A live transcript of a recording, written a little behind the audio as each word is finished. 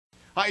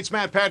Hi, it's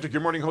Matt Patrick,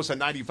 your morning host on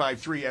 95.3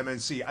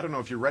 MNC. I don't know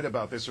if you read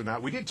about this or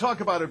not. We did talk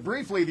about it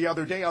briefly the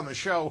other day on the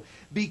show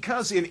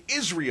because in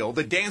Israel,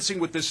 the Dancing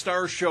with the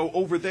Stars show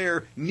over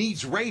there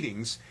needs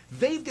ratings.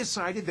 They've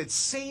decided that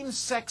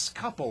same-sex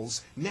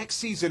couples next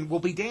season will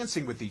be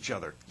dancing with each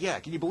other. Yeah,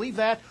 can you believe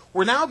that?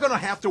 We're now going to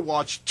have to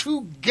watch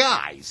two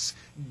guys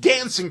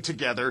dancing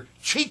together,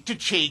 cheek to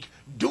cheek,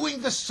 doing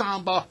the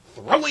samba,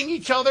 throwing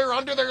each other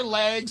under their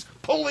legs,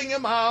 pulling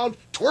them out,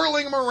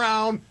 twirling them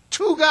around.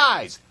 Two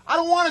guys. I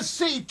don't want to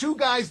see two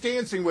guys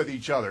dancing with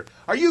each other.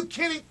 Are you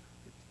kidding?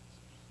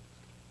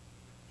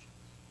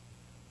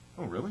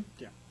 Oh, really?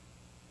 Yeah.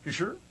 You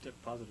sure? Yeah,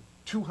 positive.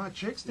 Two hot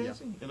chicks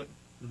dancing? Yeah.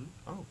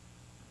 Oh,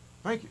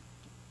 thank you.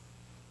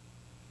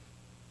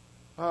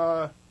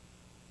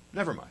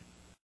 Never mind.